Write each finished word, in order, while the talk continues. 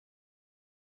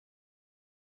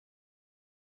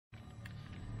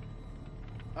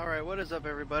Alright, what is up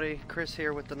everybody? Chris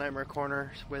here with the Nightmare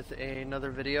Corner with another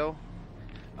video.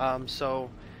 So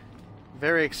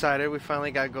very excited. We finally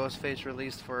got Ghostface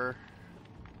released for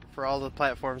all the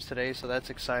platforms today, so that's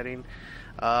exciting.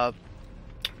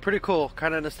 Pretty cool,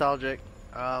 kind of nostalgic.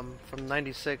 From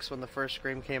 '96 when the first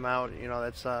Scream came out, you know,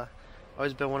 that's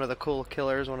always been one of the cool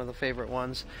killers, one of the favorite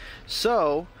ones.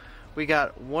 So we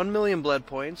got 1 million blood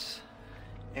points,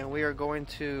 and we are going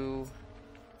to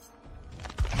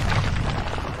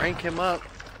rank him up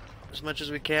as much as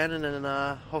we can, and then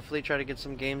hopefully try to get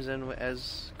some games in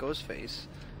as Ghostface.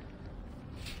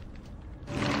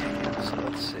 So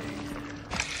let's see.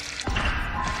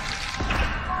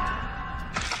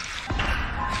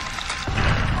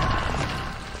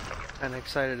 Kinda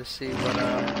excited to see what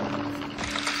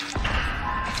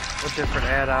different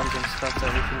add-ons and stuff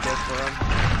that we can get for him.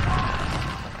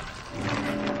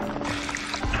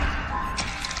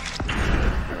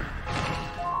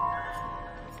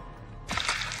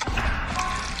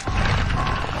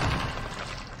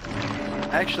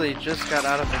 I actually just got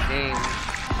out of the game.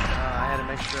 I had to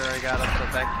make sure I got up to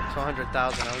back to 100,000.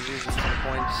 I was using some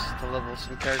points to level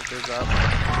some characters up,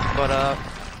 but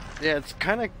yeah, it's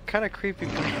kind of creepy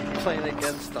playing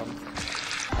against them.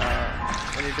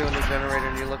 When you're doing the generator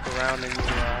and you look around and you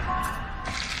can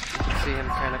see him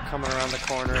kind of coming around the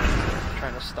corner and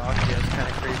trying to stalk you. It's kind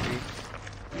of creepy.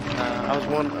 I was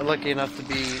lucky enough to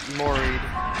be Moried,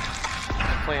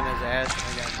 playing as Ash, and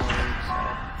I got Moried, so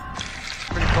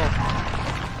pretty cool.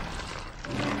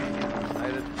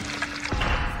 Excited.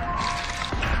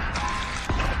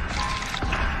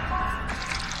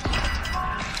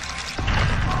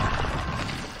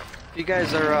 If you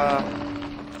guys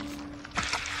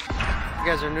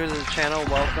are new to the channel,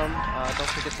 welcome. Don't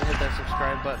forget to hit that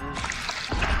subscribe button.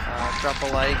 Drop a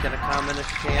like and a comment if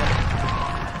you can.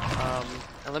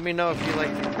 And let me know if you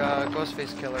like the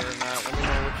Ghostface Killer or not. Let me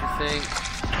know what you think.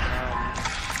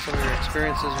 Some of your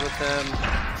experiences with him.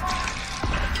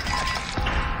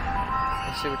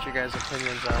 Let's see what you guys'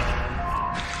 opinions are on him.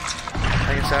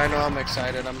 Like I said, I know I'm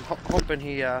excited. I'm hoping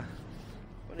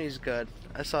he's good.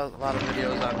 I saw a lot of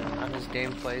videos on his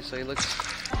gameplay, so he looks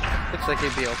like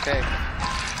he'd be okay.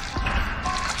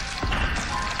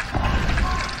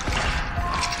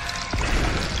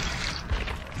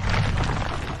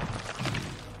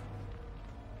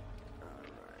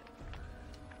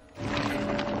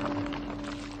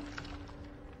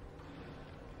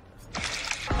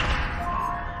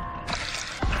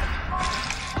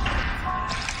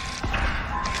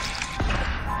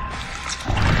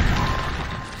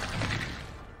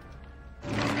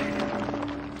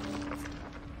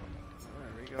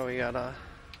 We got one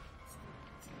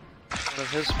of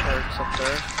his perks up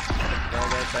there. Grab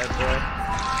that bad boy.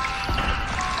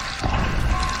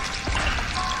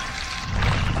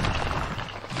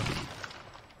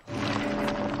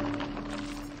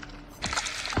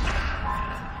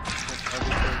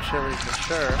 Everything chili for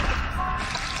sure.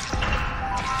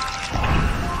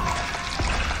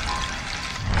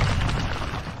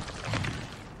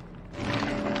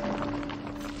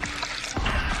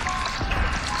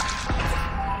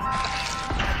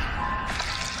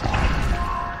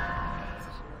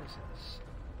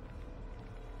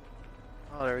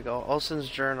 Oh, there we go. Olsen's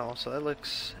Journal. So that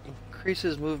looks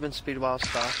increases movement speed while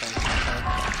stalking.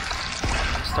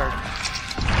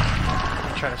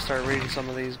 I'll try to start reading some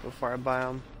of these before I buy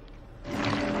them.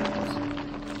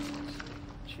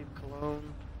 Cheap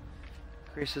cologne.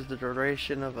 Increases the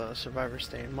duration of a survivor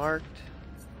staying marked.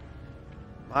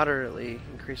 Moderately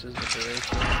increases the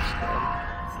duration. That's good.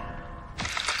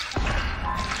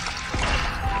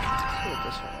 Let's see what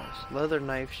this one is. Leather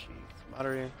knife sheath.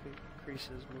 Moderately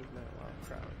increases movement while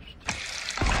crouched.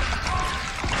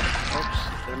 Oops,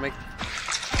 didn't make.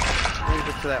 Let me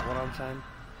get to that one on time.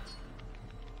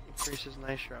 Increases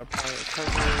knife shroud power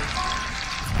recovery.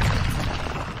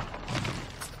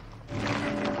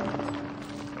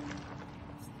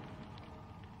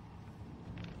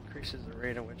 Increases the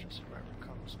rate at which a survivor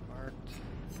comes marked.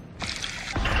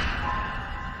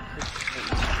 Increases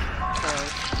movement while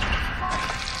crouched.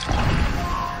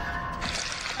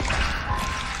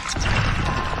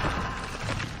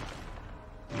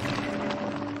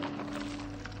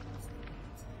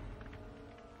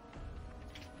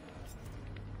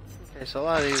 Okay, so a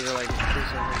lot of these are like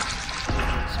increasing his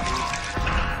movement speed.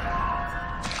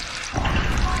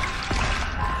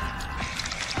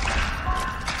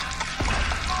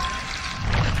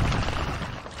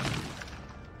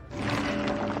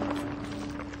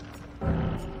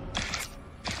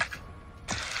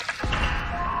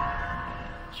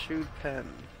 Chewed pen.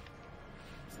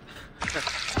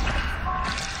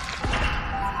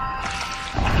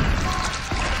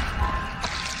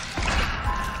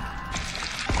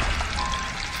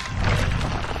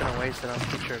 then I'll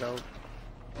picture it out.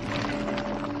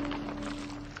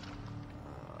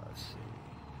 Let's see.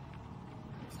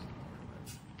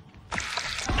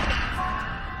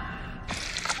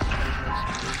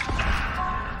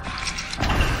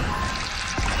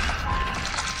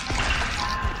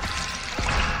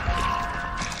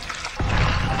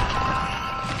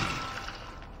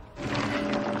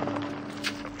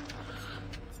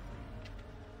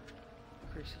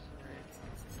 Increases the rate.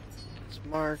 It's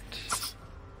marked.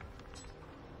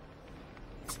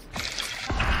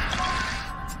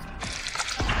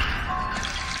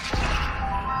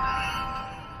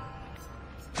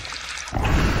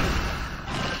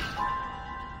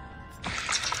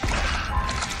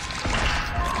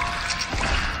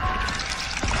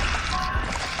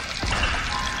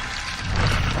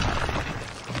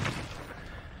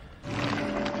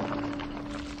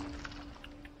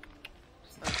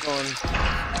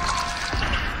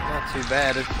 Not too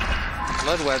bad.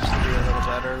 Blood webs could be a little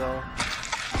better though.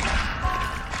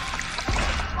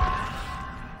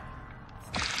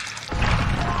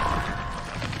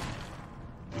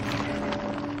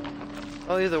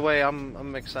 Well, either way,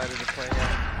 I'm excited to play him.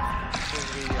 As soon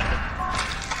as we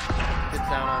get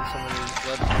down on some of these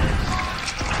blood points,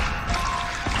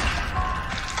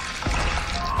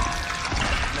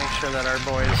 make sure that our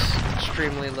boy's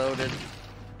extremely loaded.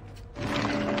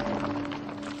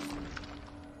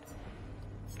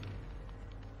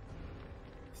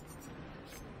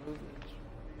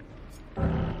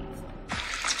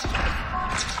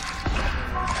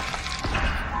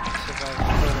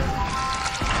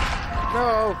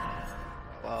 No!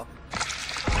 Well,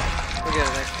 we'll get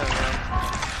it next time around.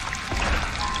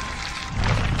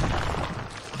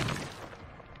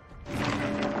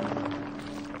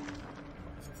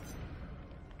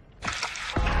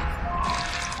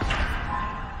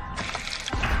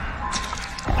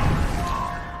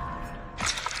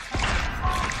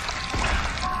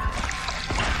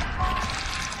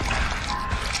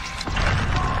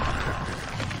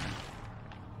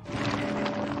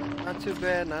 Not too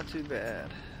bad, not too bad.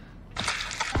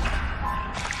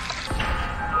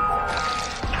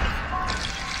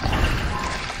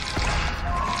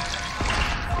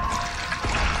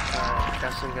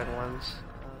 Got some good ones.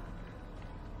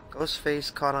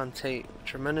 Ghostface caught on tape.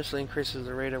 Tremendously increases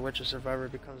the rate at which a survivor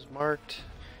becomes marked.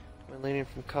 When leaning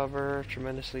from cover,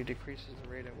 tremendously decreases the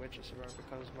rate at which a survivor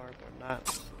becomes marked when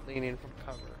not leaning from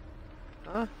cover.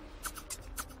 Huh?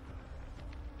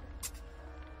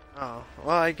 Oh,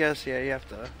 well, I guess, yeah, you have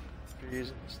to, if you're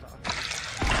using the stock.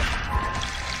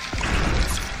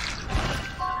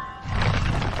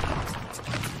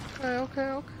 Okay.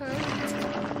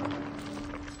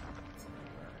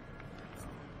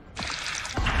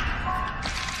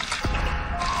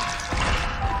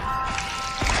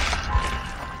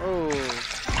 Oh,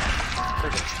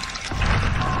 took it.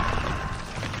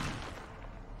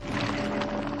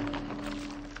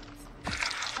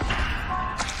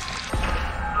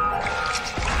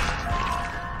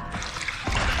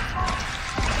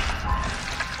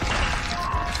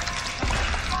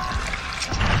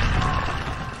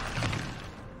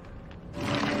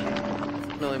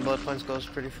 Million blood points goes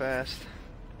pretty fast. Here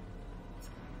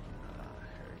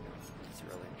we go. It's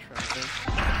really interesting.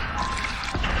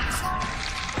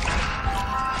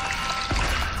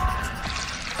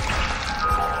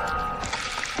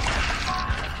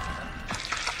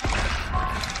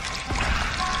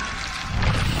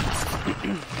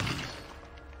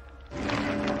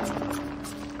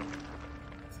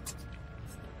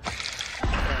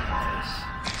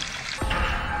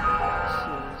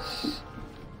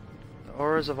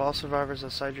 Auras of all survivors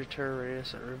outside your terror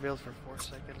radius are revealed for 4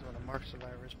 seconds when a marked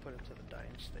survivor is put into the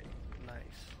dying state. Nice.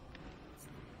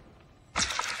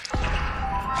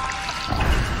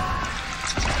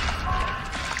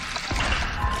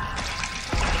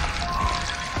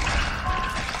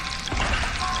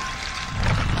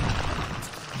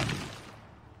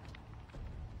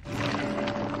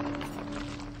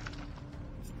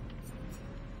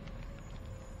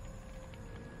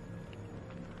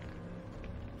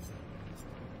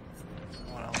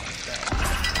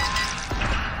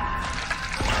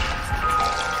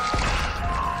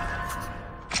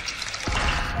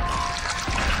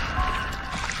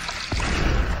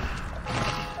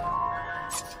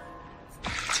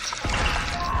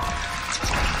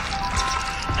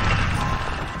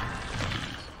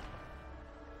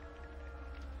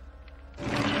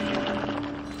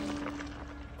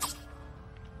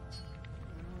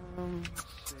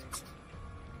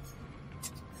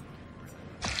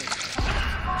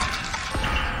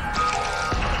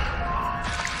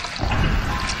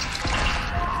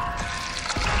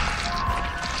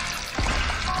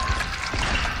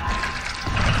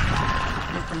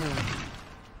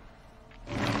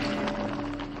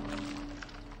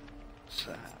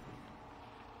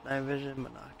 Night vision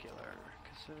binocular.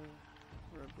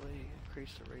 Considerably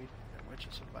increase the rate at which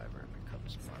a survivor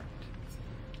becomes marked.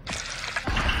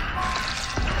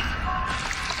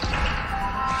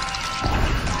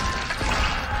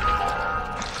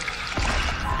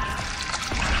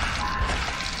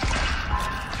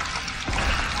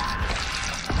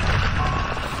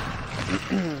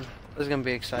 This is gonna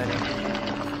be exciting. That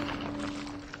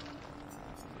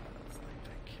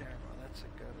camera, that's a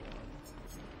good one.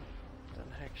 Then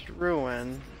Hexed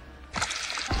Ruin.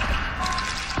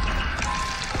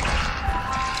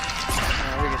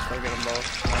 We can still get them both.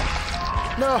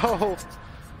 No!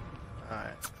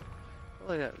 Alright.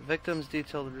 Look at that. Victims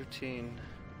detailed routine.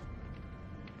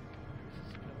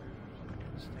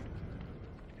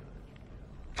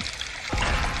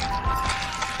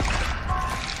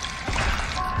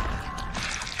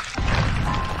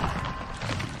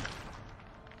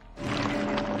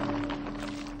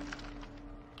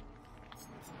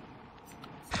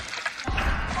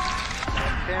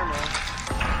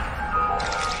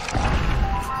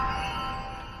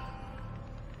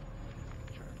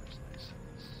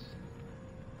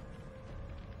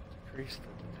 Increase the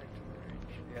detecting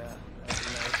range. Yeah, that'd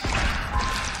be nice.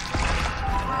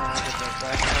 I'll get that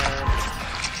back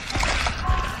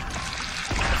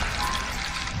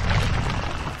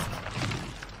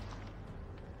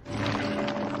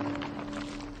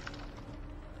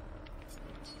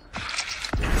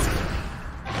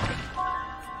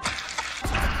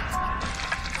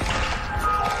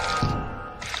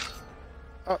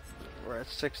Oh, we're at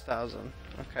 6,000.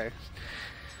 Okay.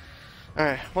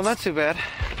 Alright, well not too bad.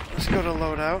 Let's go to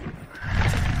loadout.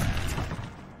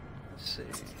 Let's see.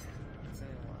 Want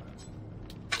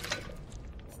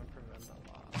to prevent a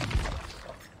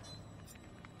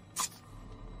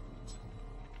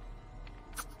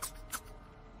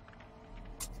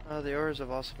loss. The orders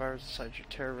of all survivors inside your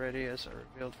terror radius are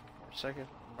revealed for 4 seconds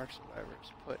when the marked survivor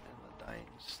is put in the dying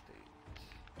state.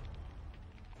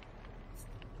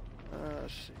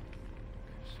 Let's see.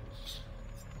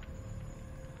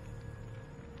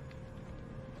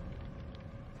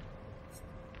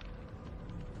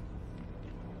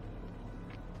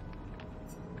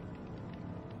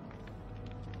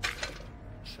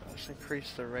 Let's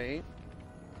increase the rate.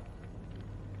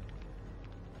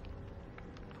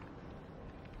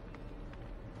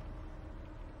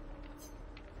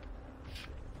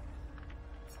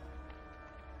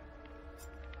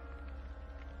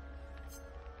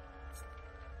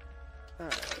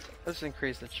 Alright, let's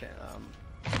increase the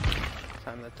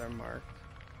time that they're marked.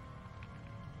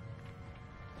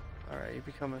 Alright, you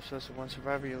become obsessed with one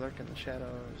survivor, you lurk in the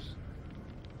shadows.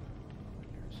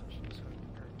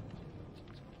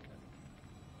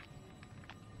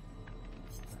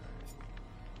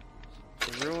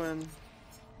 Ruin.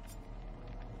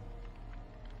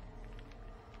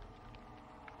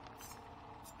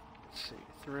 Let's see,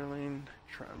 thrilling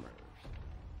tremors.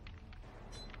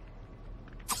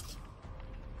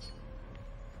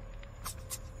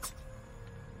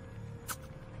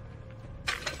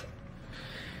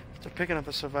 After picking up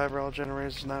a survivor, all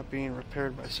generators not being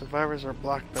repaired by survivors are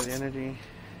blocked by the entity.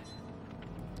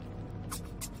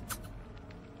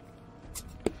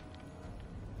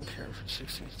 Here for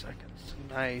 16 seconds.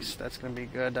 Nice, that's gonna be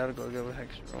good. That'll go good with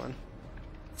Hexed Ruin.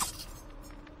 Let's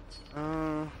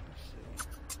see.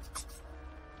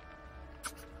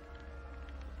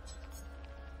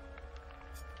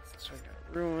 So we got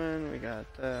Ruin, we got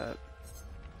that.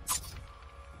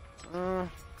 There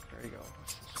you go.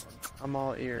 What's this one? I'm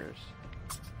all ears.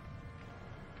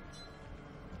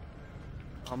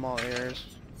 I'm all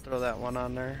ears. Throw that one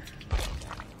on there.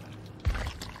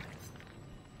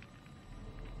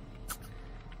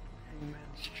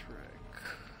 Hangman's Trick.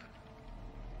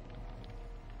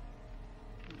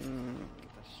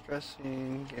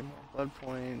 Distressing. Gain more blood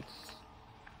points.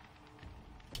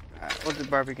 Alright, we'll do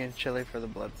barbecue and chili for the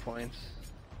blood points.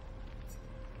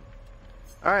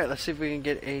 Alright, let's see if we can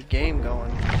get a game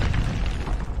going.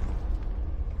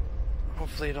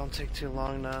 Hopefully it don't take too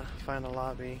long to find a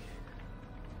lobby.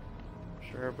 I'm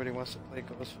sure everybody wants to play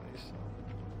Ghostface.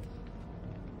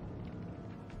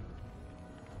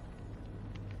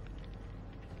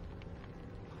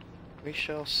 We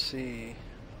shall see.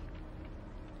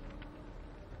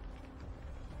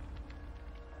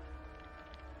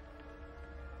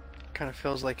 Kind of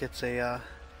feels like it's a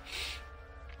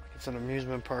it's an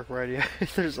amusement park ride.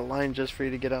 There's a line just for you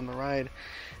to get on the ride.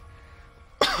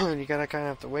 And you gotta kind of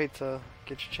have to wait to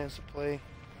get your chance to play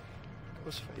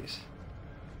Ghostface.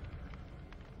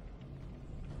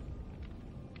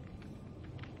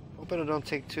 Hoping it don't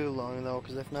take too long though,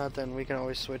 because if not, then we can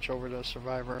always switch over to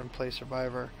Survivor and play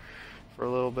Survivor for a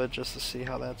little bit just to see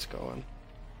how that's going.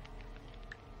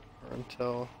 or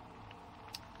until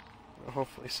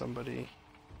hopefully somebody.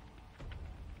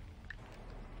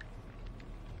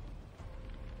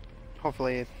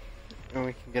 Hopefully,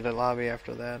 we can get a lobby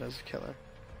after that as a killer.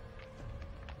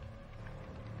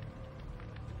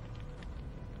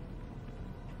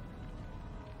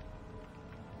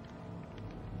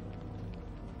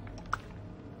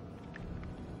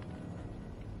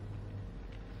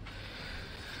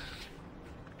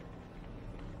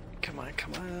 Come on,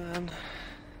 come on.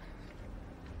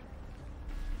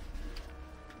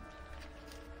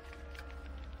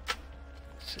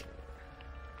 Let's see.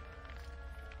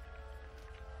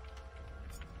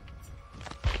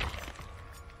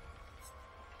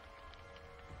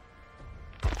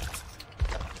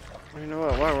 You know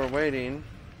what, while we're waiting,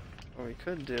 what we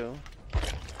could do,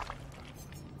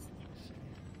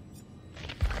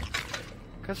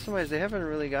 customize, they haven't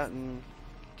really gotten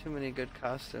too many good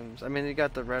costumes. I mean, they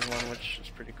got the red one, which is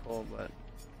pretty cool, but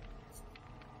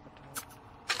oh,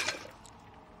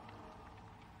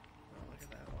 look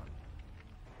at that one.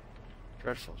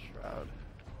 Dreadful Shroud.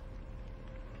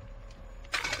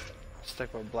 I'll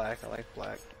stick with black, I like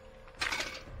black.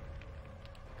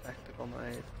 Tactical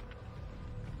Knight.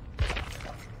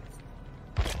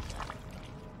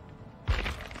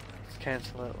 Let's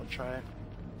cancel it, we'll try it.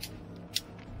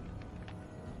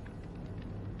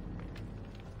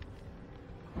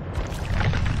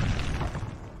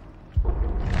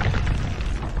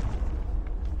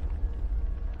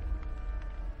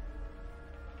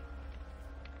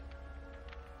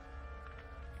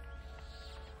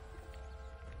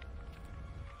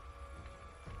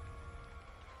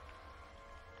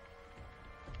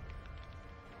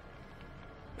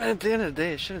 At the end of the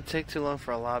day, it shouldn't take too long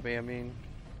for a lobby. I mean,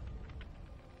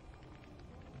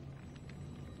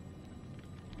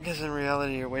 I guess in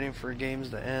reality, you're waiting for games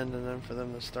to end and then for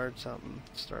them to start something,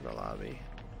 start a lobby.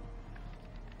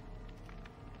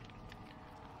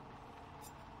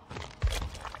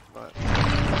 But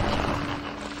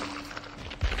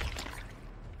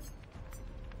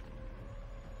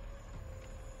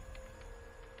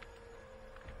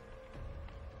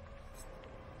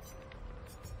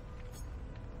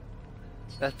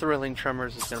that Thrilling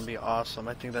Tremors is going to be awesome.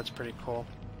 I think that's pretty cool.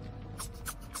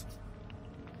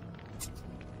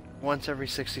 Once every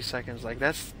 60 seconds, like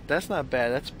that's not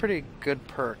bad. That's a pretty good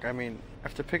perk. I mean,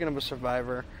 after picking up a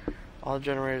survivor, all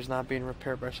generators not being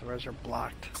repaired by survivors are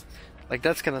blocked. Like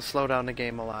that's going to slow down the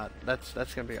game a lot. That's going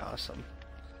to be awesome.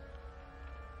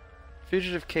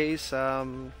 Fugitive Case, I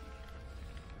mean,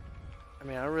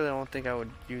 I really don't think I would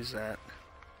use that.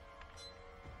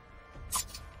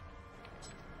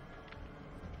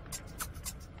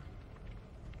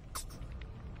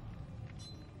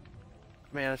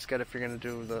 Man, it's good if you're gonna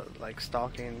do the like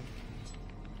stalking.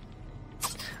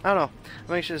 I don't know.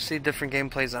 I'm anxious to see different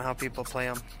gameplays on how people play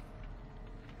them.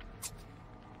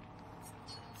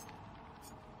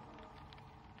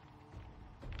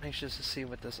 I'm anxious to see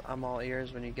what this I'm all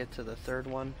ears when you get to the third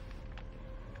one.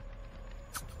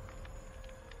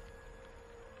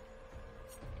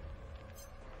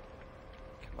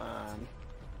 Come on.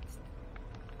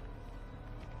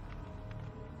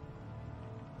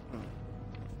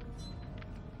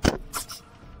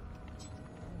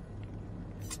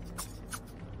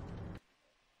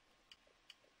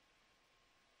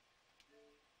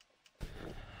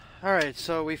 Alright,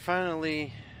 so we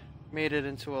finally made it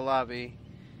into a lobby.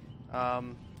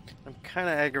 I'm kind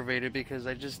of aggravated because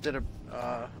I just did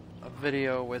a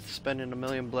video with spending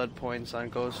 1,000,000 blood points on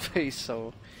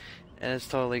Ghostface, and it's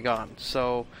totally gone.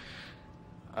 So,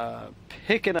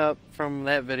 picking up from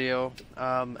that video,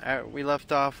 we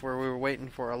left off where we were waiting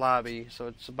for a lobby, so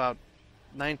it's about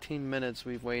 19 minutes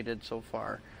we've waited so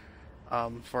far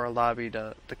for a lobby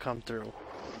to come through.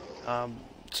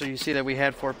 So you see that we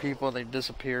had 4 people, they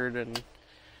disappeared, and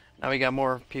now we got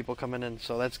more people coming in,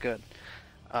 so that's good.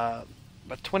 But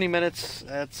 20 minutes,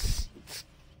 it's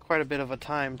quite a bit of a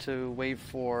time to wait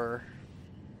for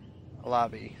a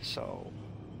lobby. So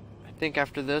I think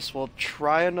after this we'll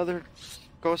try another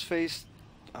Ghostface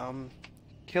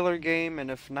killer game, and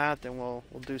if not, then we'll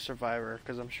do Survivor,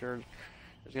 because I'm sure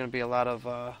there's going to be a lot of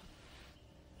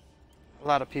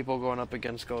people going up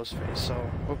against Ghostface. So,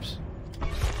 oops.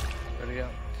 There we go.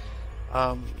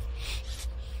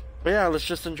 But yeah, let's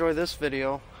just enjoy this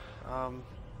video.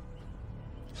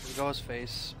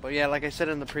 Ghostface. But yeah, like I said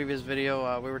in the previous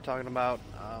video, we were talking about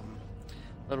a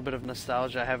little bit of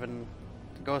nostalgia, having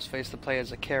Ghostface to play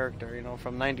as a character. You know,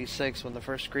 from '96 when the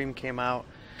first Scream came out.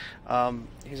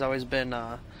 He's always been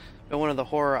one of the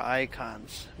horror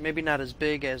icons. Maybe not as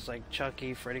big as like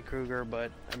Chucky, Freddy Krueger,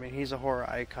 but I mean he's a horror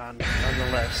icon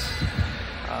nonetheless.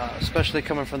 Especially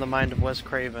coming from the mind of Wes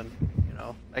Craven.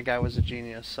 know, that guy was a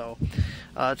genius. So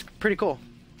it's pretty cool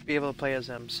to be able to play as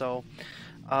him. So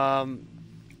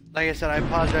like I said, I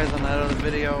apologize on that other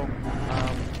video.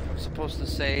 I'm supposed to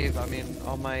save. I mean,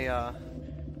 all my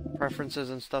preferences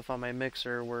and stuff on my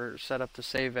mixer were set up to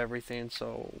save everything,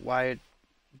 so why it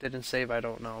didn't save I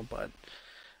don't know, but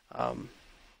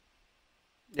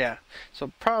yeah,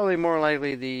 so probably more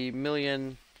likely the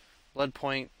million blood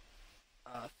point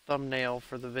thumbnail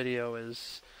for the video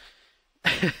is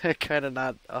kind of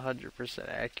not 100%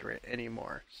 accurate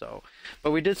anymore. So,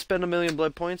 but we did spend 1,000,000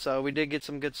 blood points. We did get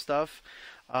some good stuff.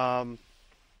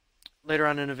 Later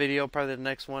on in the video, probably the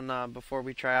next one, before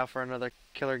we try out for another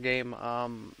killer game,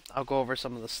 I'll go over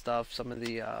some of the stuff, some of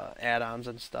the add-ons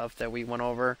and stuff that we went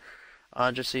over,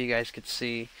 just so you guys could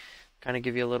see, kind of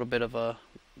give you a little bit of a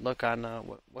look on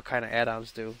what kind of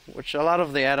add-ons do. Which a lot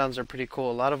of the add-ons are pretty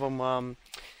cool. A lot of them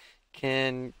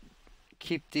can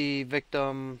keep the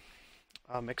victim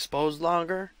exposed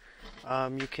longer.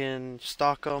 You can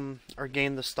stalk them or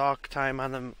gain the stalk time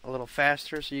on them a little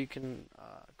faster, so you can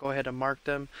go ahead and mark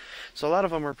them. So a lot of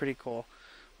them are pretty cool.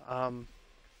 So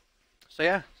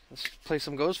yeah, let's play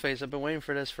some Ghostface. I've been waiting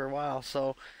for this for a while,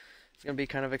 so it's gonna be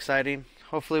kind of exciting.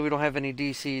 Hopefully we don't have any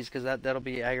DCs, because that'll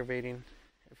be aggravating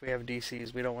if we have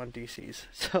DCs. We don't want DCs.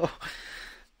 So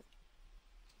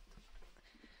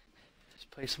let's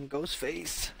play some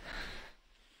Ghostface.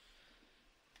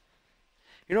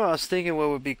 You know what I was thinking what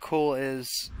would be cool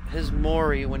is his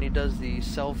Mori when he does the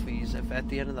selfies, if at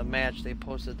the end of the match they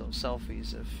posted those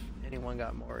selfies, if anyone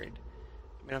got Mori'd.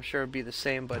 I mean, I'm sure it'd be the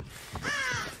same, but...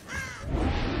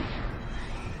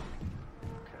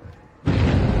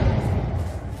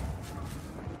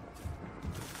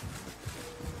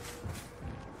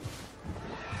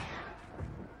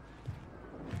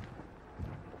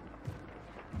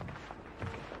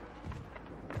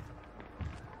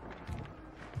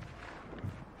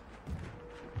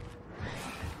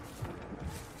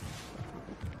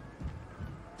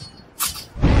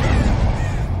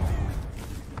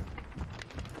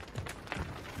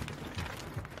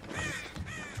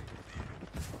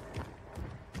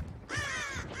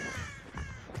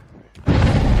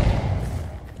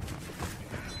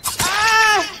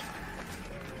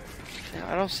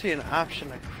 I don't see an option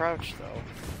to crouch though.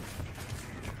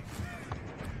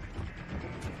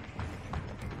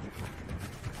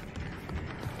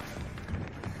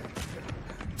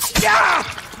 Yeah!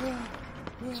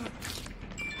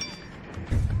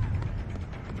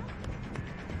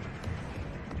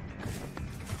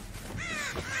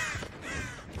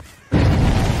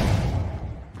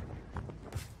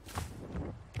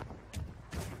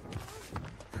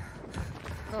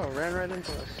 Oh, ran right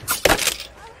into us.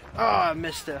 Oh, I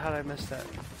missed it. How did I miss that?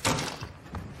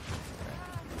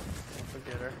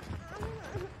 Forget her.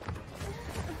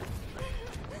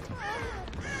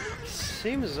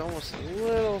 Seems almost a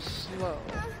little slow.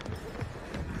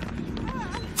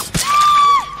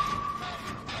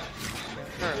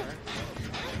 Her.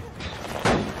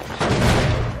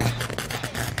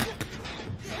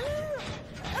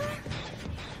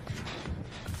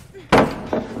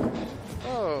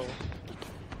 Oh.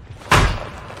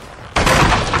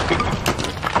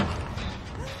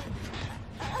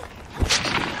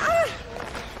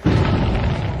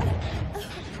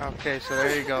 Okay, so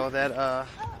there you go. That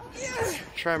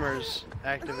tremors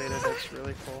activated. That's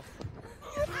really cool.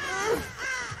 I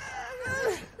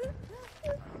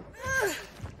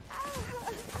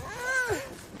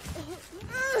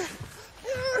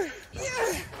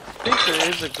think there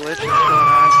is a glitch that's going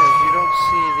on because you don't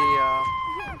see the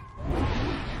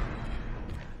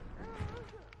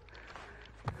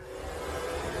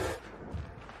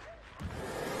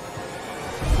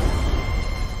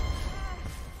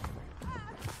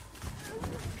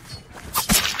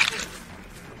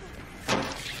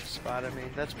spotted me.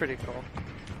 That's pretty cool.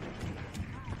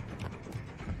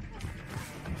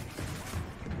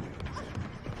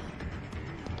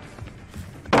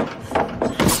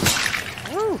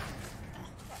 Woo!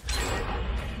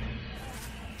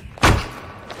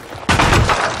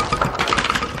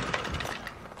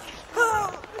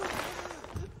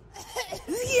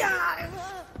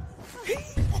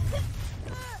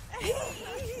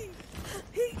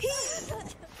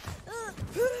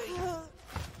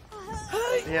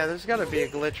 Yeah, there's got to be a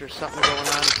glitch or something going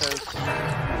on because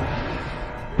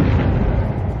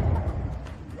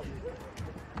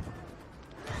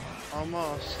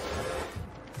almost.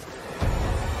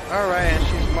 All right, and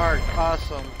she's marked.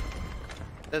 Awesome.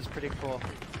 That's pretty cool.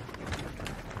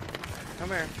 Come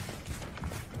here.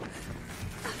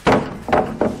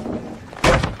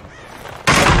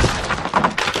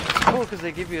 It's cool because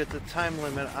they give you the time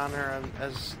limit on her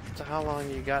as to how long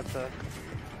you got to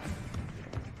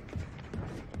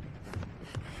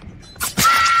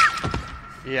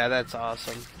Yeah, that's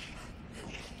awesome.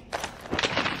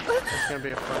 It's gonna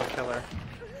be a fun killer.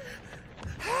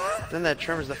 Then that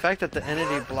Tremors, the fact that the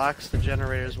entity blocks the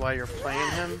generators while you're playing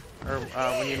him, or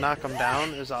when you knock him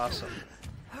down, is awesome.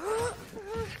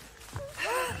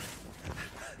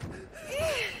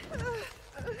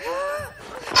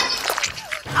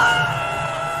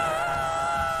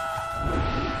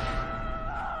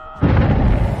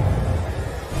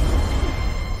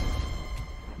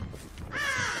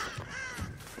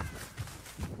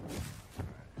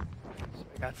 So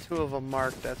I got 2 of them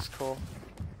marked, that's cool.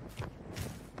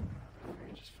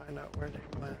 Just find out where they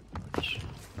went.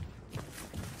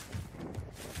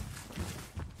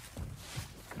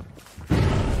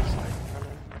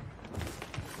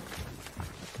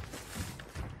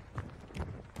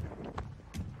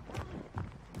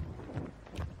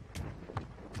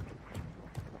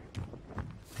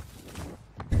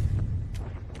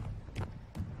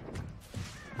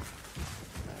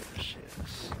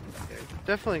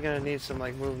 Definitely gonna need some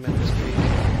like movement this week.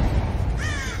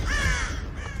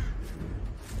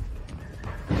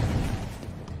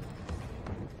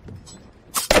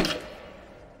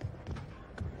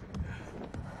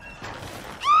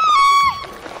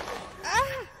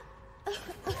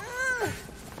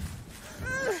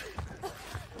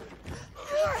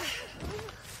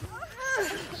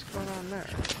 What's going on there?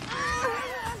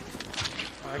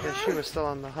 Oh, I guess she was still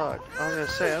on the hook. I was gonna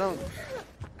say I don't.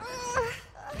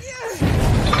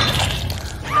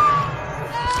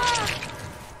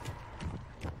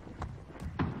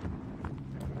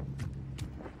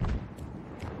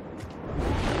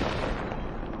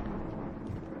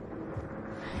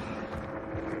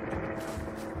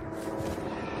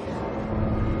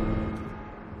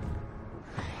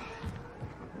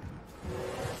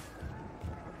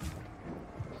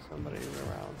 Somebody's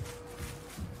around.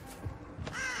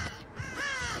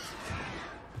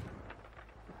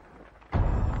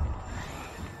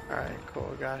 Alright,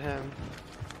 cool, got him.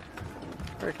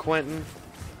 Alright, Quentin.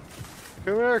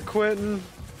 Come here, Quentin.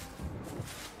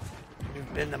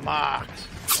 You've been mocked.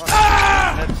 Oh,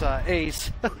 that's Ace.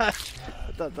 I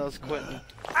thought that was Quentin.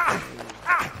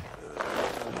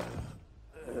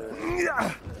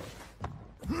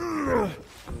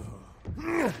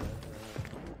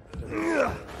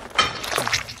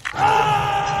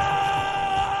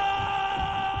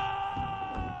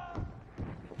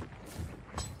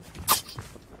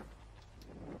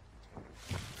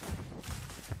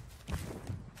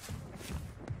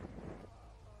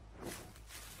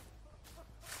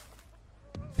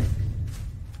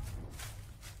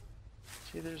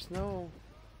 See, there's no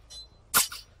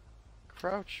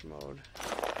crouch mode.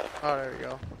 Oh, there we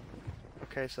go.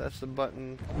 Okay, so that's the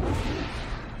button.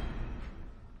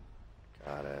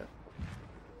 Got it.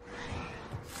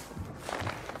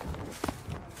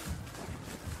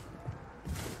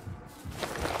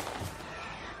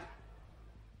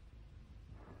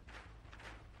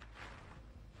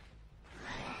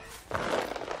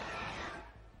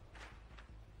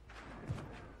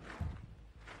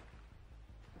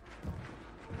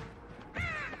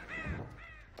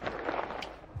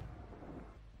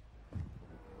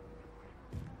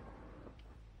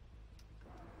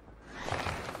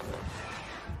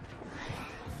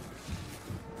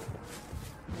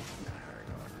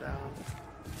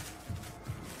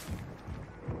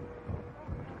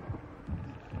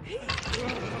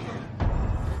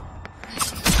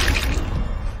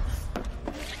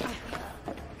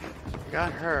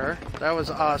 Got her. That was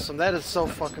awesome. That is so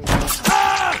fucking cool.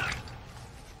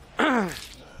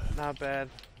 Not bad.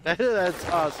 That's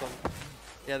awesome.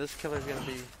 Yeah, this killer's gonna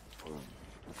be.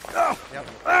 Yep.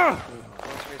 Those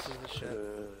faces the shit.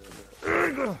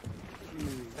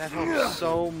 That helps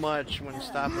so much when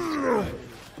stopping.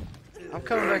 I'm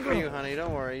coming back for you, honey.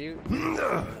 Don't worry. You.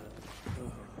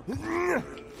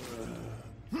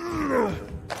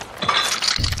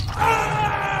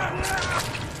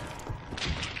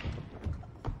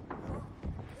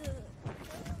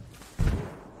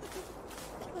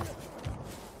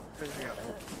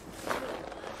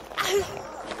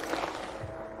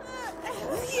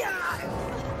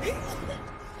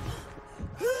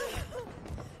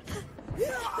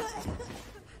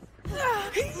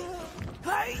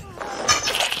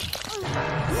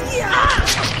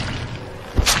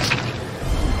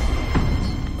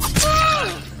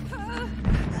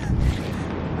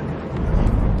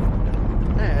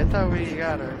 Hey, I thought we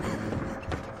got her.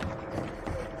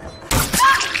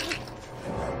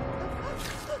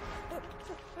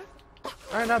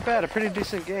 Alright, not bad. A pretty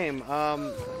decent game. Yeah,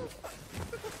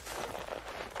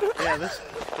 this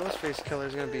Ghostface killer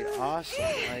is gonna be awesome.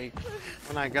 Like,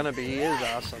 well, not gonna be, he is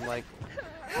awesome. Like,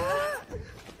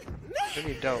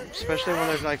 pretty dope, especially when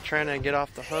they're like trying to get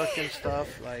off the hook and stuff.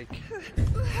 Like,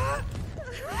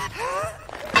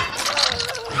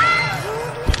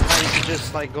 how you can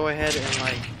just like go ahead and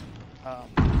like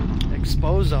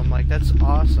expose them. Like, that's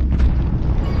awesome.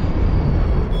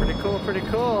 Pretty cool, pretty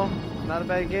cool. Not a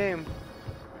bad game.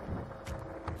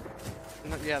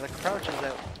 Yeah, the crouch is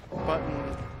that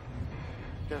button.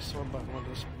 Guess what button will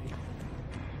this be?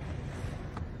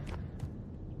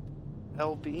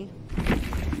 LB.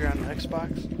 If you're on the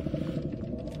Xbox.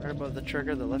 Right above the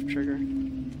trigger, the left trigger.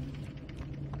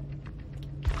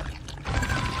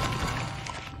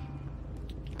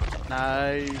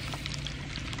 Nice.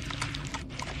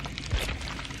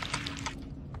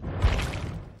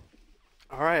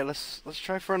 Alright, let's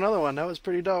try for another one. That was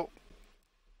pretty dope.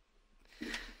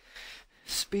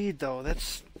 Speed though,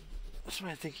 that's what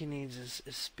I think he needs is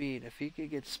speed. If he could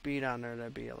get speed on there,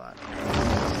 that'd be a lot better.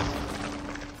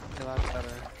 So let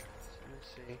me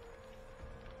see. Okay,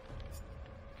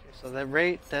 so that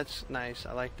rate, that's nice.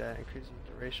 I like that. Increasing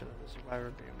the duration of the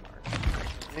survivor being marked.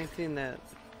 Anything that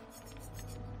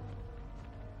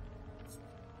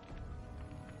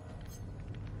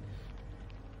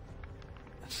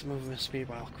that's movement speed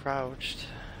while crouched.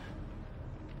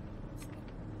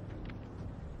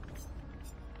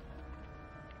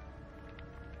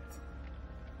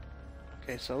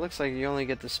 Okay, so it looks like you only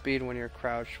get the speed when you're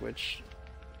crouched, which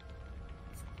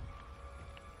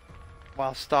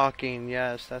while stalking,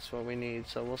 yes, that's what we need.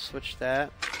 So we'll switch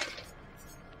that.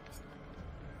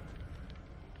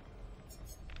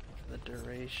 The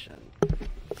duration.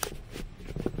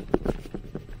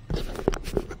 You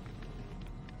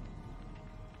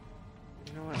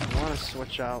know what? I want to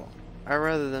switch out. I'd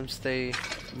rather them stay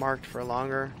marked for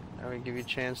longer. That would give you a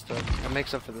chance to. It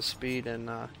makes up for the speed and.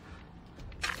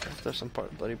 There's some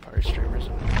bloody party streamers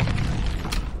in there.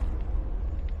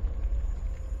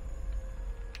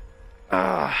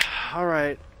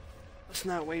 Alright. Let's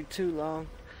not wait too long.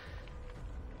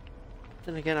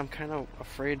 Then again, I'm kind of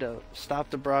afraid to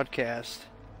stop the broadcast.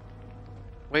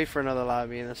 Wait for another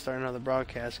lobby and then start another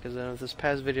broadcast, because then if this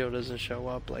past video doesn't show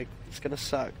up, like, it's gonna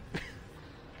suck.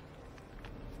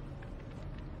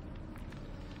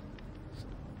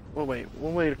 We'll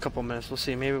wait a couple minutes. We'll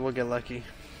see. Maybe we'll get lucky.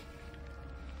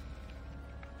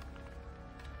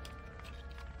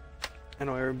 I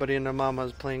know everybody and their mama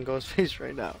is playing Ghostface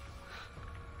right now.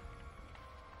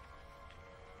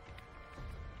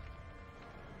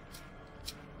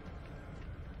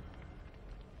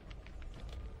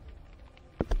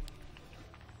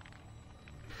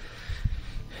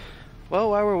 Well,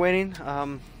 while we're waiting,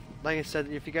 like I said,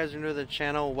 if you guys are new to the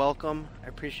channel, welcome. I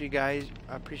appreciate you guys.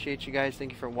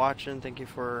 Thank you for watching. Thank you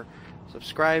for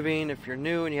subscribing. If you're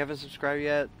new and you haven't subscribed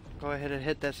yet, go ahead and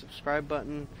hit that subscribe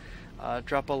button.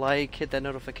 Drop a like, hit that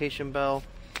notification bell,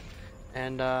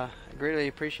 and I greatly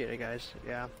appreciate it, guys.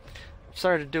 Yeah, I've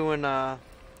started doing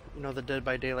you know, the Dead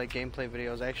by Daylight gameplay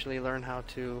videos. I actually learned how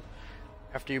to,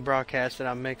 after you broadcast it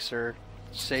on Mixer,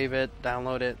 save it,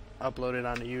 download it, upload it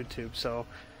onto YouTube. So,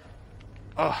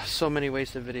 oh, so many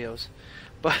wasted videos.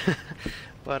 But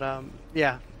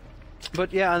yeah,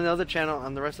 on the other channel,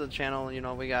 on the rest of the channel, you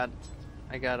know,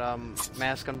 I got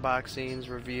mask unboxings,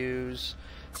 reviews,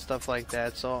 stuff like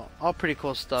that. So all pretty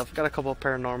cool stuff. Got a couple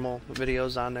paranormal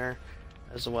videos on there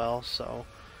as well. So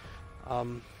if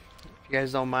you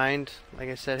guys don't mind, like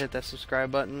I said, hit that subscribe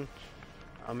button.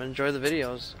 Enjoy the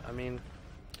videos. I mean,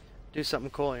 do something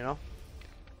cool, you know.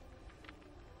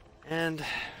 And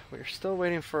we're still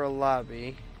waiting for a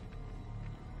lobby.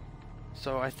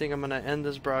 So I think I'm gonna end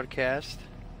this broadcast.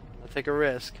 I'm gonna take a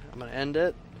risk. I'm gonna end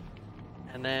it,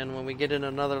 and then when we get in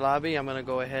another lobby, I'm gonna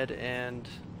go ahead and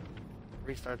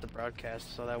restart the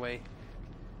broadcast, so that way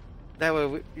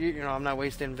you know, I'm not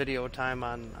wasting video time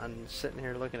on sitting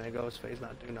here looking at Ghostface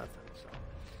not do nothing. So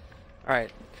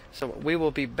alright, so we will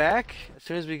be back as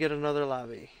soon as we get another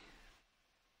lobby.